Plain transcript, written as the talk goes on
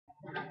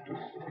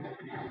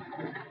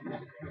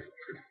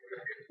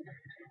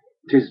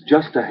'Tis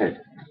just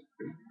ahead.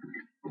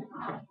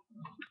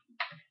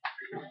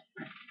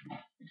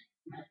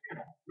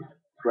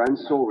 Grand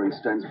Sorin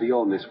stands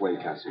beyond this way,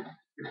 Cassie.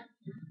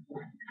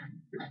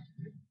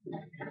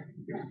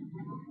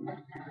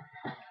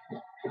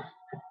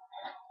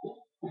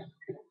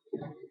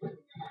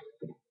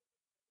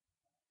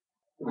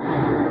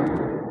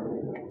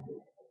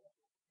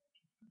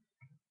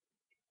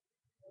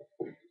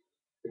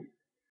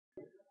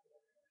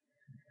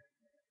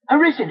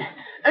 Arisen!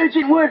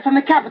 Urgent word from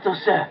the capital,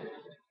 sir.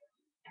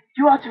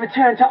 You are to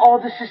return to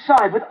Aldous'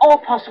 side with all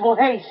possible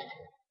haste.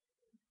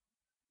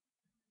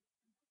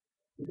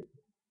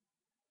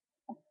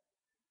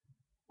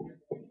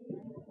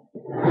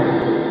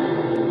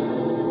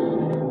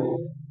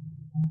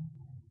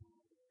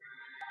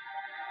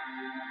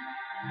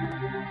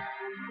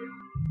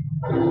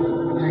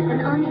 An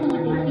uneasy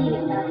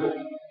feeling about it.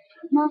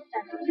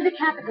 Master, to the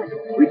capital.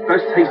 We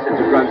first hasten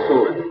to Grand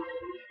Sorin.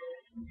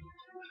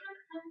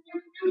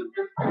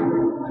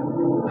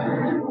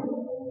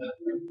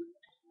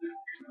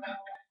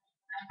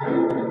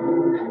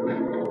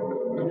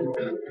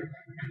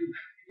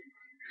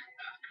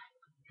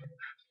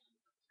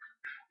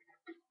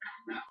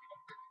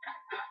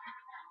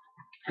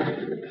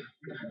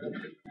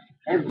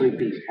 Every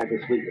beast has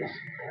its weakness.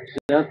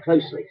 Observe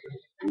closely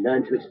and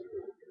learn to its...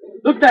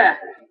 Look there!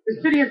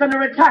 The city is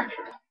under attack!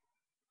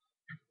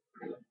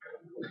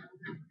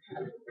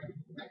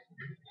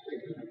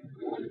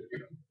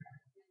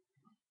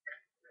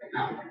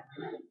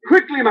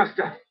 Quickly,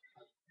 Master!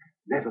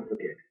 Never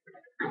forget.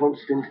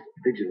 Constant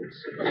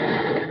vigilance.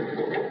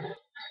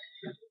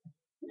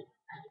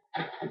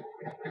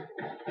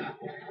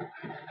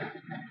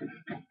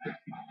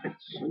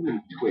 So many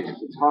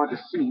twists, it's hard to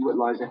see what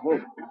lies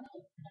ahead.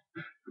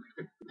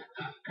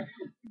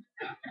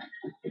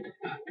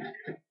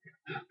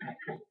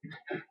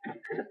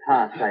 The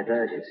path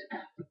diverges.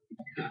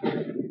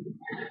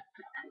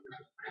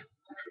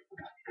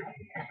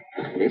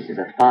 This is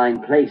a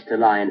fine place to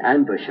lie in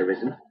ambush,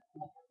 Arisen.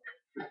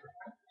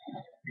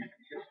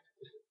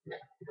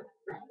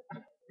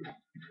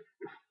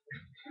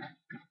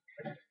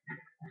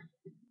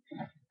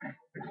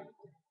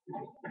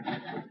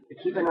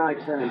 Keep an eye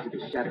turned to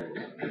the shadows.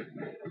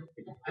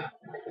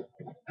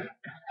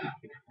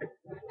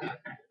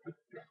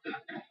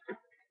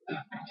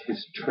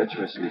 Tis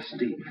treacherously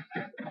steep.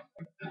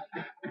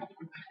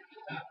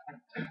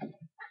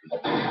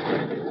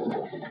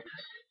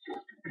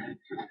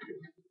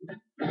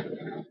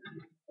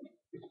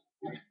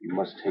 You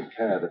must take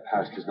care the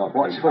past is not...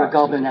 Watch for a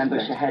goblin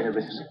ambush ahead,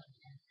 Arisen.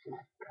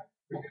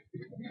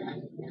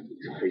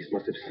 This place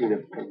must have seen a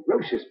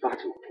ferocious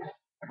battle.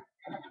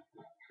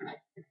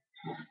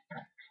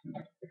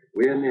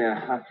 We're near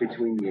half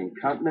between the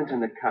encampment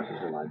and the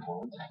capital, I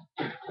thought.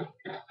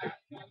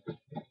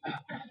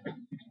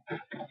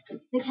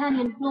 The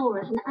canyon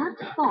floor is an apt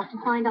spot to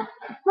find a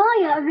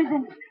fire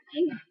arisen.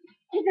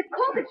 If the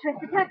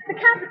Cockatrice attacks the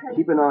capital.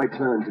 Keep an eye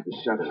turned to the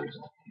shadows.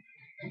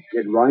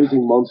 Yet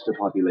rising monster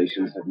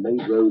populations have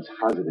made roads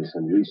hazardous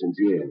in recent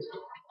years.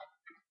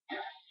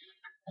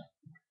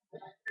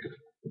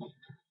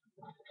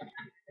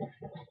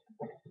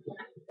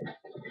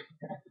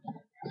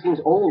 Seems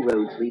all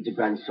roads lead to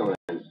Grand Sorin.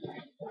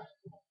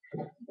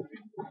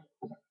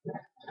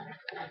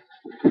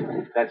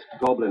 That's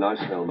goblin I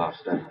smell,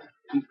 Master.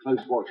 Keep close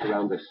watch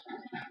around us.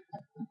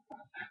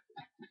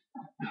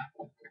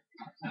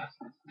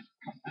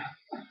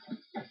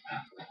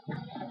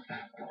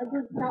 A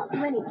good start to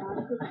any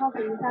task is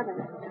crossing the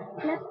southern.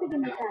 Let's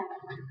begin with that.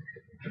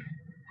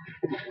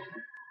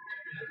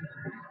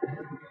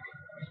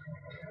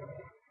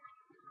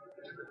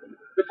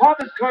 The path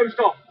is closed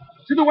off.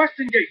 To the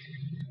western gate.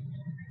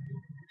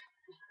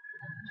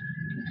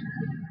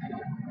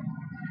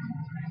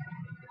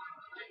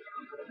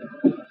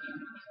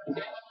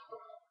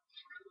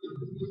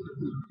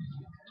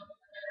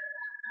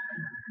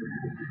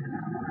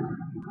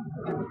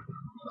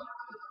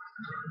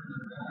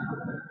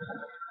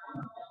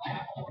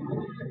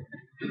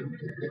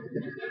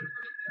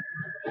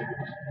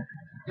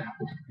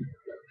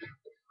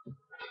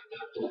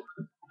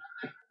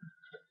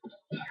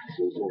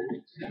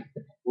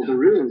 Or the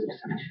ruins of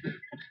such.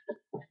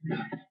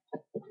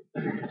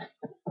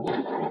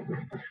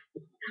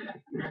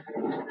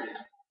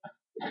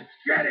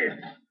 Get it!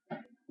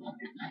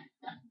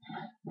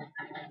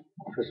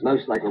 It was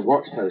most like a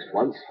watch post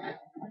once.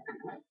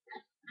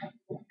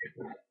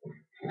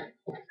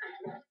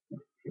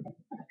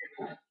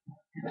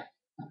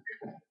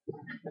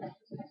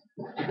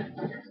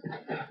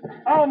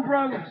 Armed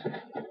roads! To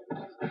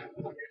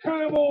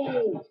the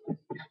wall!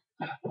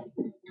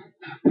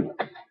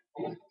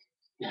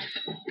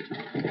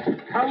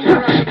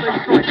 Counter as they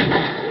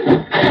strike!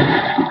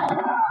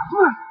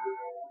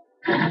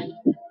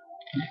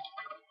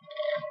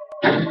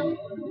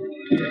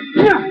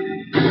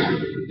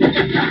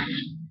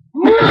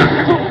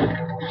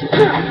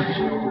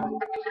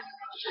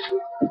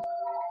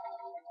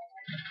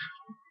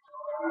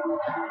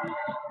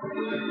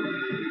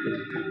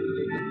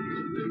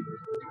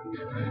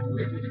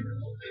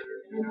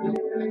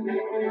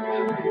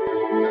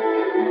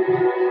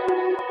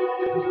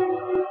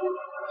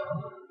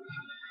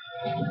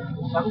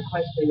 Some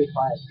quests may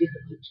require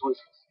difficult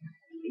choices.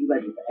 Be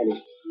ready for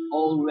anything.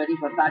 All ready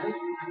for battle?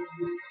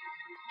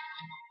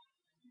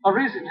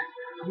 Arisen,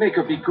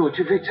 Maker be good,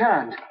 you've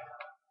returned.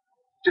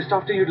 Just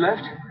after you'd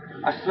left,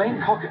 a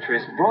slain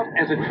cockatrice brought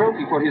as a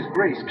trophy for his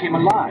grace came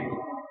alive.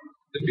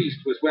 The beast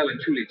was well and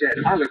truly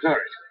dead, I'll aver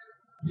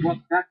it.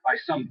 Brought back by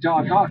some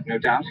dark art, no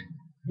doubt.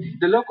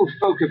 The local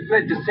folk have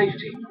fled to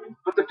safety,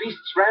 but the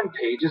beast's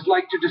rampage is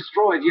like to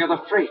destroy the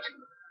other freight.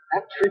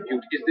 That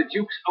tribute is the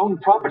Duke's own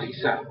property,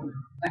 sir.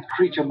 That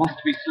creature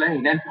must be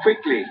slain, and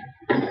quickly.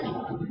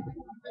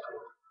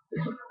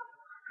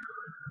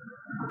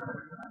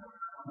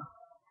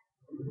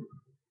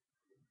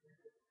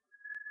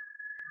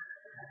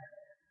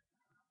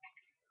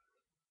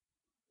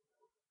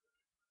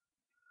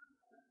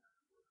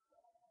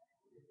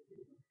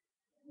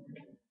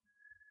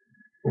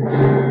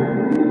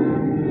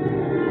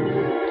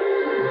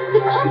 The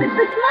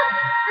cockatrice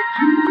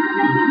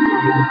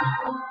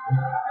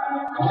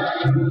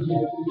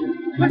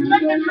must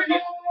attack the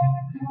remaining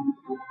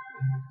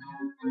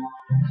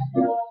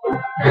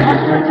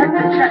Protect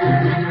the chest!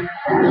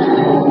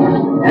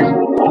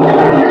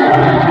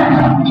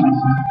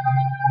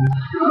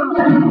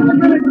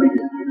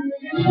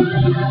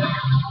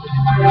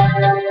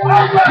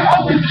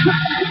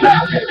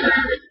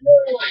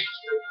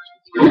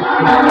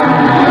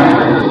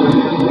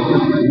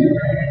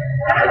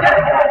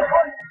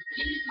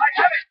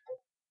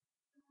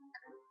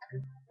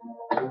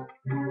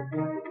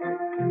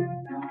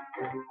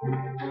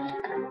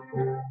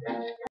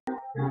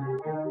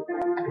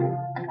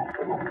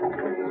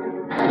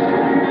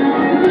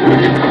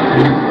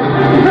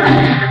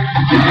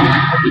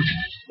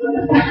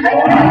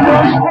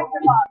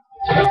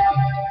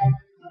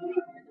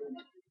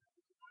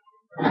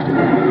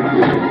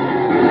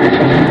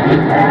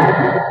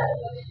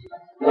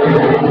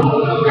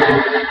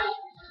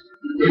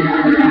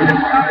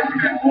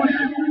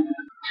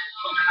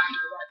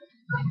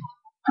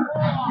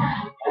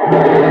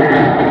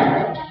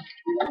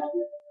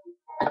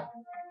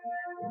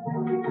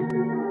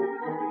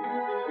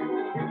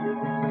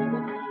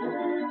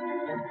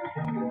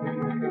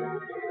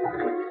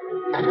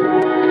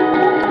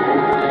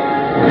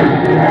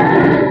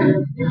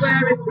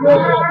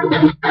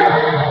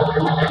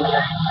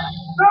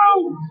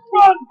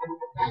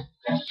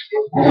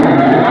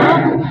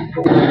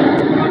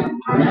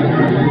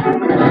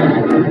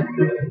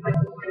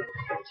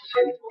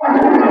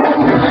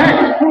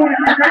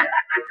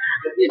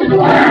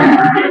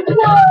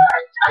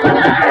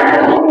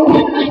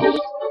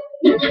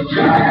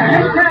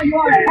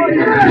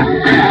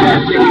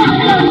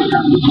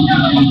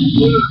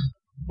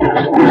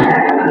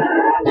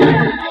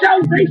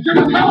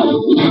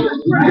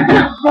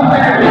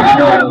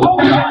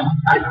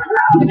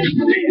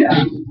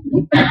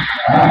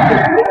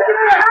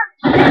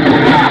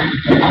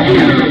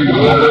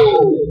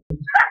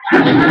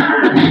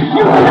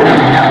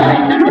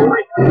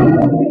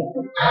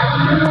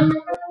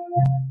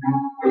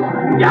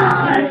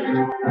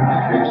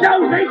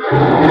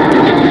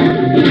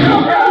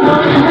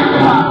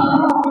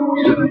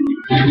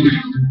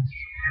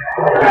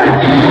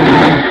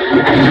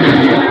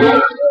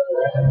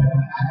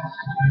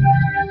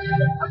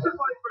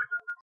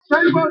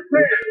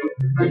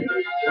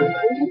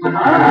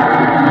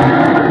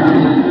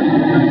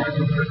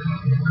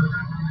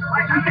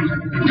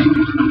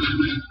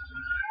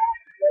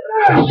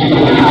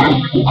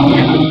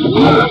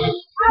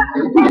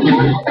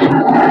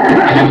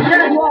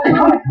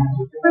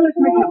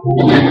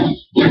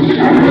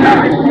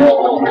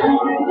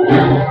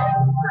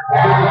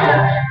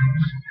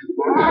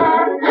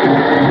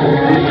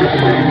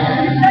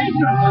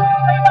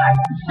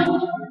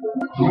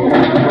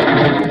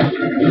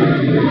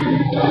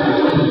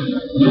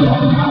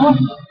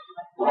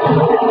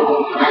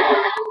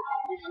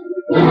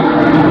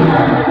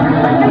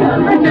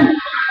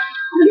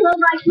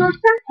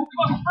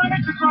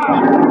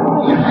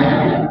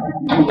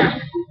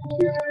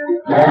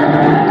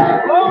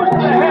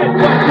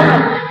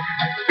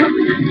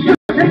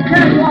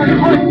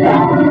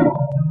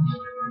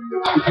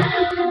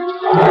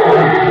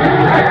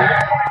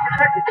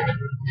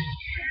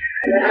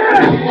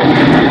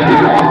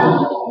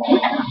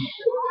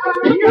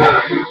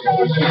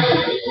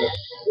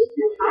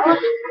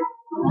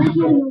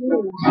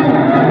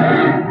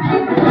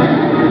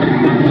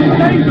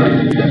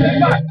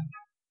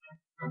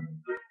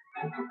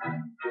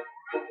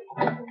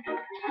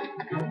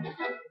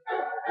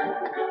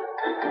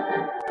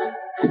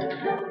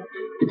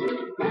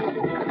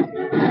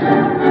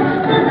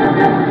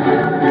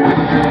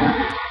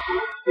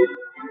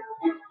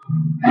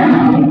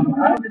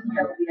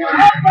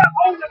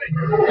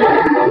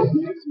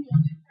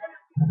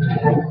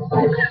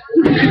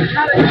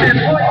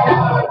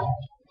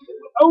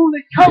 Only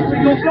cover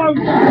your blows!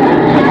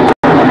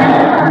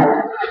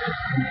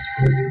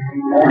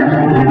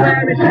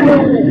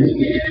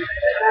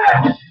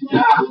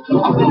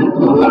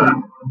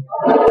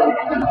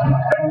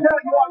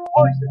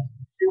 Poison!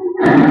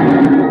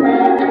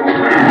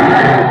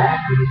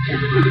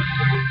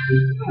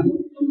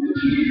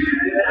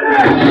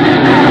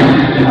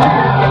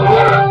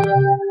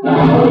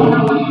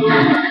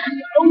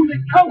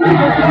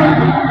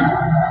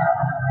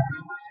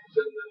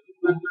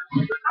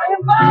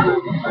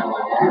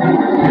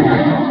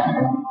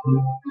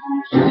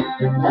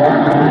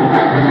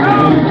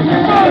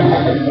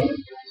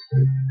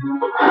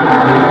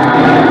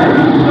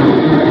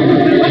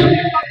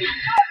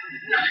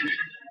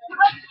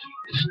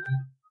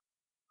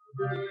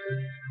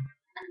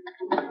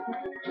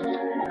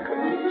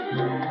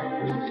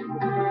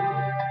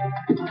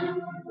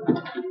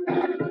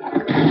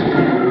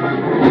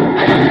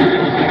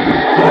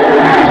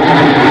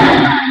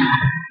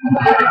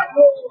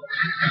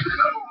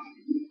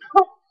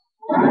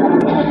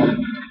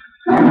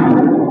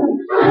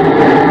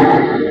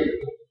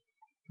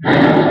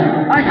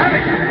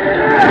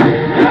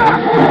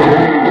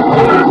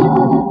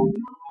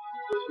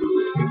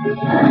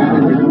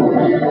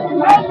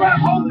 I'll grab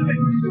hold of it!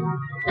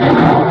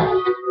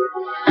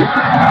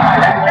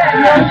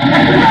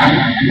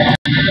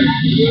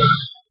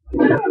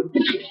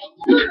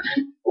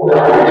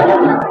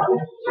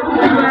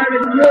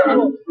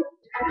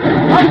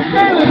 I'm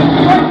sailing it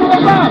right from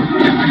above!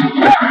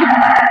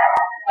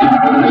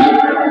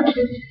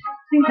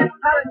 Seems to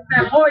balance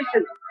their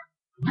voices.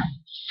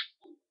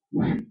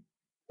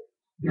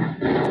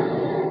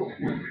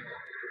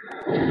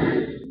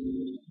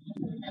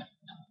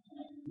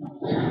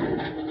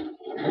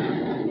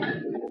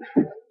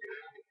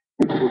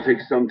 It will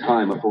take some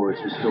time before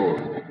it's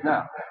restored.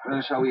 Now,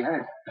 where shall we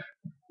head?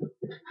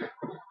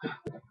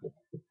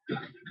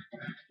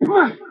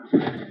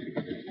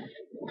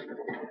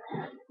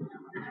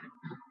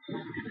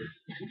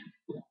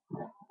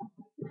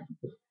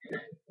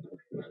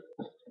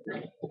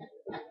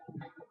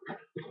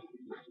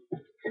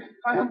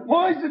 I am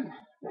poisoned!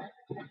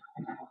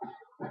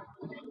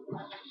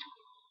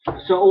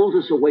 Sir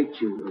Aldous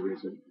awaits you,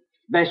 Arisen.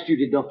 Best you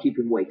did not keep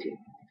him waiting.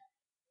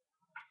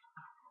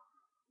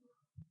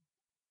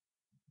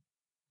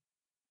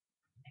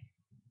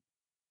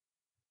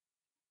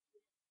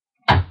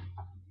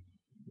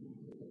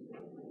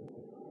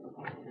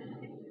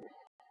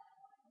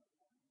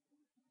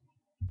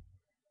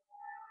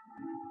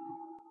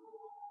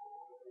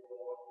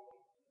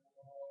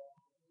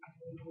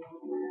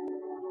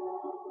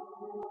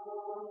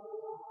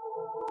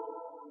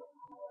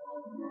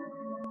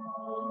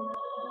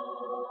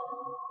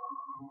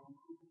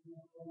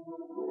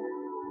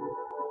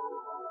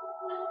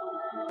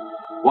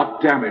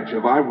 What damage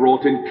have I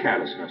wrought in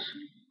carelessness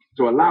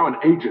to allow an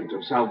agent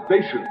of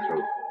salvation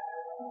through?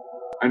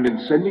 And in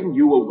sending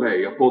you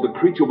away afore the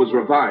creature was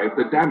revived,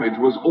 the damage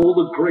was all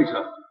the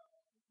greater.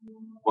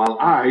 While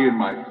I, in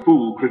my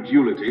fool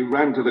credulity,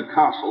 ran to the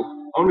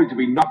castle, only to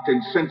be knocked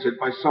insensate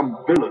by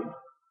some villain.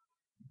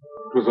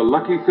 It was a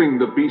lucky thing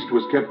the beast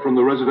was kept from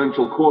the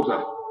residential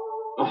quarter.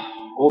 Oh,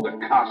 or the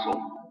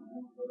castle.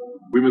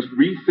 We must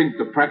rethink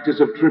the practice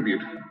of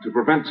tribute to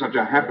prevent such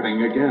a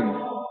happening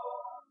again.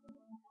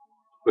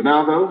 But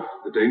now, though,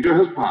 the danger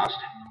has passed.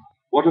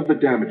 What of the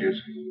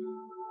damages?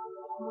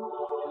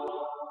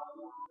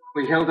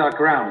 We held our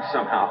ground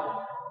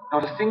somehow.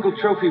 Not a single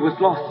trophy was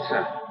lost,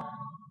 sir.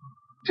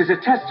 'Tis a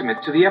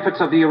testament to the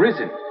efforts of the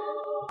Arisen.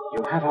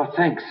 You have our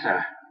thanks,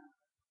 sir.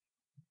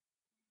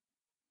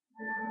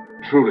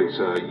 Truly,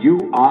 sir,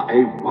 you are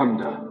a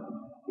wonder.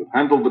 You've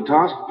handled the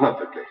task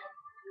perfectly.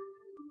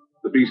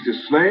 The beast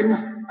is slain,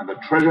 and the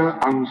treasure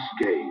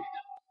unscathed.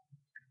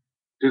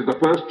 'Tis the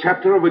first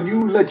chapter of a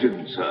new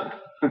legend, sir.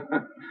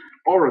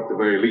 Or at the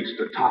very least,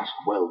 a task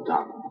well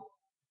done.